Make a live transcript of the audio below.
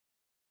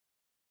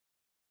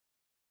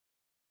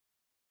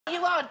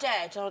You are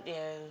dead, aren't you?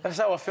 That's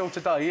how I feel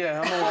today,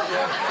 yeah. I'm all right,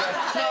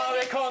 yeah. No,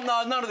 they can't,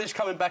 no, none of this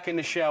coming back in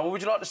the shower.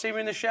 Would you like to see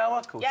me in the shower?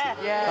 Of course Yeah. you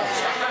would.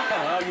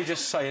 Yeah. Oh, you're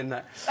just saying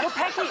that. Well,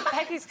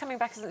 Peggy's coming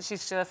back, isn't she,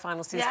 to her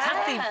final season? Yeah.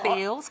 Kathy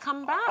Beale's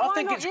come back. I Why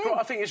think not it's you?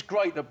 I think it's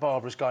great that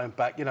Barbara's going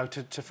back, you know,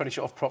 to finish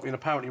it off properly. And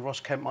apparently Ross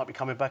Kemp might be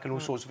coming back and all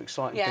sorts of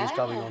exciting things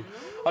going on.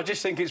 I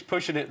just think it's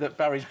pushing it that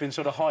Barry's been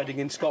sort of hiding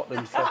in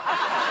Scotland for,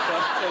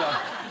 you know,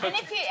 for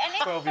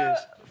 12 years.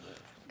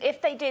 If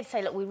they did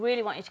say, look, we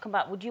really want you to come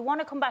back, would you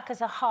want to come back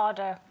as a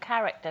harder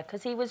character?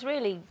 Because he was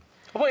really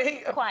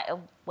quite a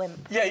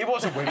wimp. Yeah, he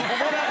was a wimp. But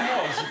what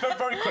happened was,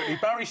 very quickly,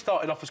 Barry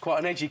started off as quite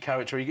an edgy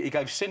character. He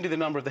gave Cindy the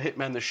number of the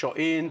hitman that shot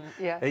Ian.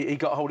 He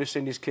got hold of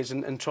Cindy's kids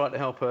and tried to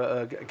help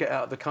her get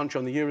out of the country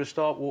on the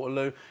Eurostar,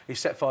 Waterloo. He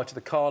set fire to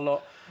the car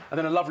lot. And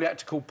then a lovely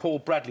actor called Paul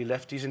Bradley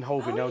left. He's in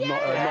Holborn now,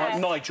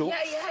 Nigel.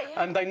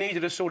 And they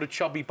needed a sort of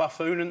chubby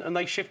buffoon, and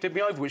they shifted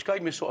me over, which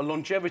gave me a sort of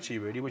longevity,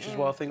 really, which is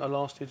why I think I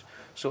lasted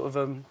sort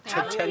of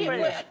 10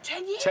 years.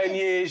 10 years? 10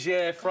 years,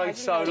 yeah, afraid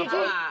so.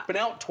 I've been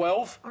out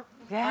 12.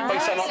 Yeah. Maybe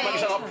sound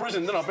like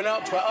prison, then I've been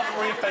out 12.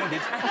 I've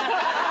re-offended.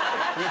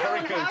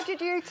 Very good. How did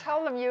you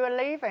tell them you were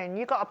leaving?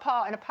 You got a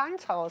part in a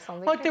panto or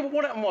something? I did.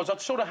 What happened was I'd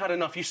sort of had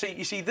enough. You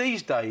see,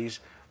 these days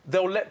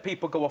they'll let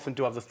people go off and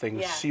do other things.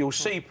 Yeah. So you'll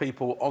see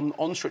people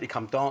on Strictly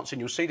Come Dancing.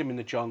 You'll see them in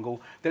the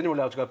jungle. Then they're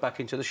allowed to go back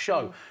into the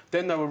show.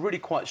 Then they were really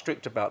quite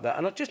strict about that,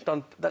 and I'd just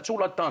done. That's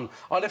all I'd done.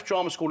 I left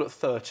drama school at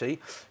 30,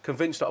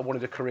 convinced that I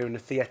wanted a career in the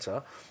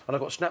theatre, and I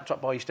got snapped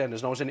up by EastEnders,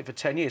 and I was in it for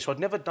 10 years. So I'd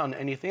never done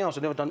anything else.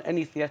 I'd never done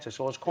any theatre.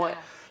 So I was quite.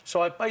 Yeah.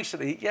 So I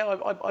basically,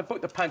 I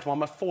booked the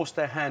pantomime. I forced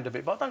their hand a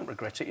bit, but I don't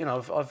regret it. You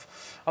know,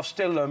 I've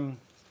still.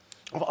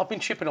 I've been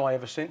chipping away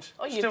ever since.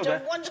 Oh, you've still done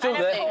there. wonderful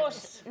And of things.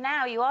 course,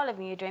 now you are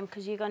living your dream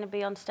because you're going to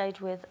be on stage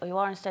with, or you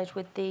are on stage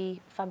with the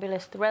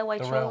fabulous The Railway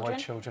Children. The Railway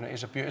Children. It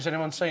is a beautiful. Has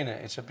anyone seen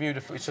it? It's a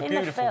beautiful. It's a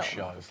beautiful film,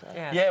 show. obviously.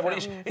 Yeah. Well,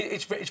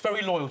 it's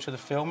very loyal to the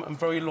film and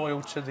very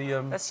loyal to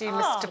the. That's you,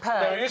 Mr. Perks.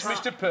 There it is,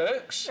 Mr.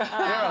 Perks. You're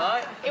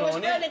right. It was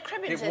Bernard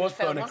Cribbins in the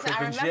film, wasn't it? I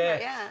remember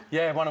it,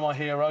 yeah, one of my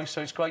heroes.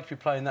 So it's great to be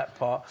playing that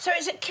part. So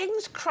it's at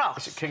King's Cross.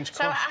 It's at King's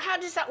So Cross. how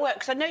does that work?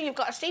 Because I know you've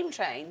got a steam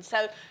train.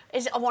 So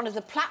is it on one of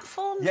the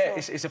platforms? Yeah,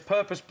 or? it's a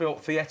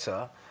purpose-built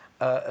theatre.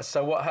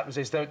 So what happens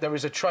is there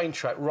is a train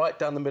track right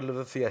down the middle of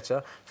the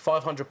theatre.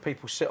 500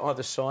 people sit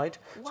either side,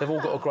 so they've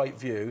all got a great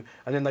view,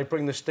 and then they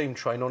bring the steam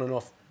train on and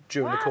off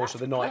during the course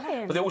of the night.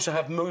 Brilliant. But they also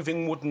have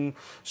moving wooden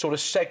sort of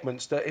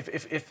segments that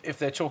if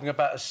they're talking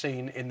about a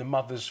scene in the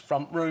mother's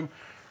front room,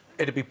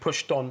 it'd be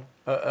pushed on,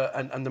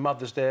 and the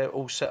mother's there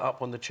all set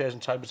up on the chairs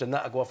and tables, and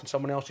that'll go off and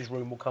someone else's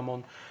room will come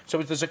on.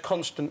 So there's a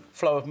constant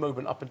flow of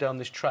movement up and down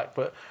this track,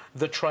 but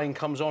the train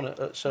comes on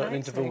at certain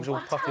intervals,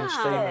 all puffing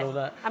steam and all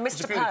that. And It's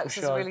a Mr. beautiful Perks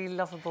is show. a really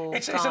lovable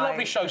It's a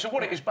lovely show. So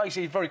what it is,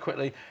 basically, very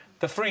quickly,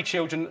 the three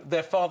children,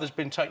 their father's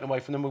been taken away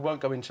from them. We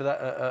won't go into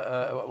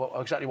that,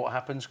 exactly what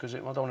happens, because I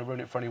don't want to ruin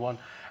it for anyone.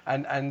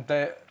 And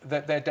they're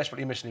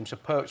desperately missing him. So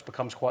Perks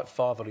becomes quite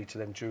fatherly to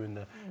them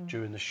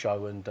during the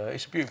show, and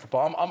it's a beautiful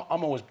part.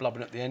 I'm always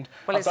blubbering at the end.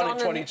 Well, I've done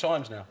it 20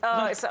 times now.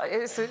 Oh, it's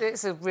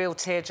a real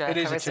tearjerker, It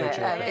is a isn't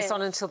tearjerker. it? It's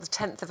on until the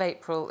 10th of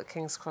April at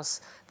King's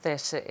Cross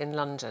Theatre in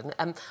London.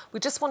 We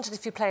just wondered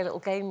if you play a little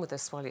game with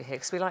us while you're here,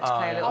 because we like to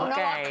play a little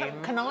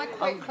game. Can I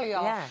quickly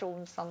ask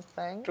Shaun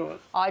something? Sure.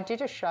 I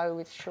did a show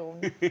with Shaun.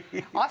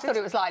 I thought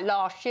it was like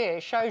last year.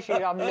 It shows you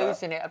I'm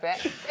losing it a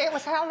bit. It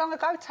was how long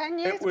ago? 10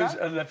 years ago? It was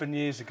 11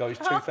 years ago. It's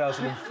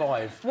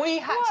 2005. We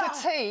had to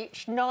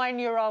teach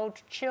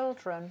 9-year-old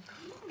children.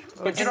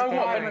 But you know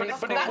what?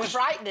 But That's it was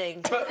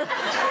frightening.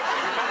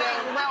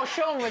 Well,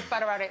 Shaun was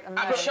better at it than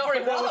me. I'm sure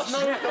it was.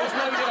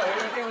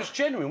 It was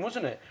genuine,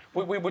 wasn't it?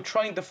 We were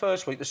trained the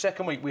first week. The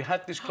second week, we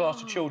had this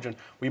class of children.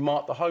 We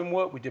marked the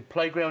homework, we did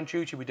playground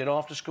duty, we did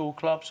after-school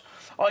clubs.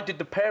 I did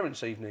the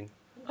parents' evening.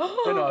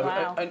 You know,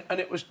 wow. and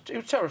it was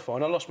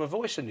terrifying. I lost my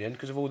voice in the end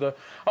because of all the.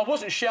 I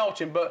wasn't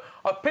shouting, but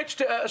I pitched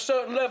it at a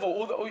certain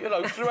level, you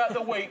know, throughout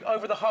the week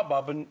over the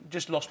hubbub, and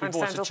just lost my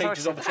voice. The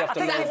teachers obviously have to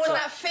Was monitor.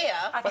 that fear?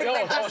 I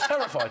was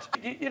terrified.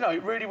 You know,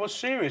 it really was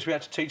serious. We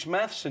had to teach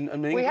maths and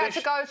English. We had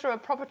to go through a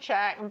proper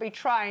check and be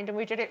trained, and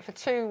we did it for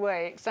 2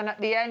 weeks. And at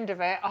the end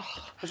of it, I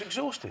was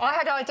exhausted. I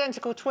had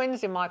identical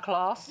twins in my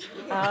class.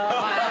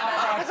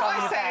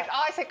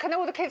 I said, can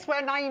all the kids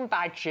wear name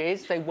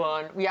badges? They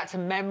weren't. We had to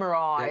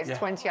memorise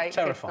 28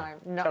 Terrifying.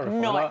 kids' names.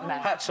 Terrifying. Nightmare.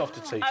 Hats off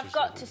to teachers. I've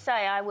got to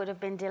say, I would have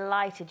been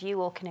delighted you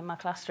walking in my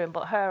classroom,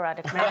 but her, I'd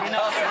have maybe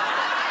not.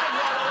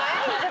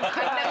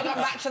 I've never gone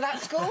back to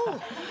that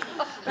school.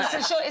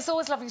 So, sure, it's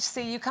always lovely to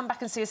see you. Come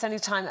back and see us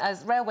anytime.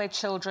 As Railway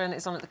Children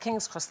is on at the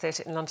King's Cross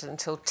Theatre in London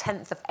until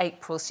 10th of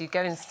April, so you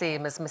go and see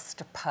him as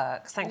Mr.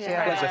 Perks. Thank you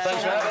very much.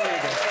 Thanks for having me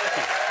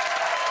again.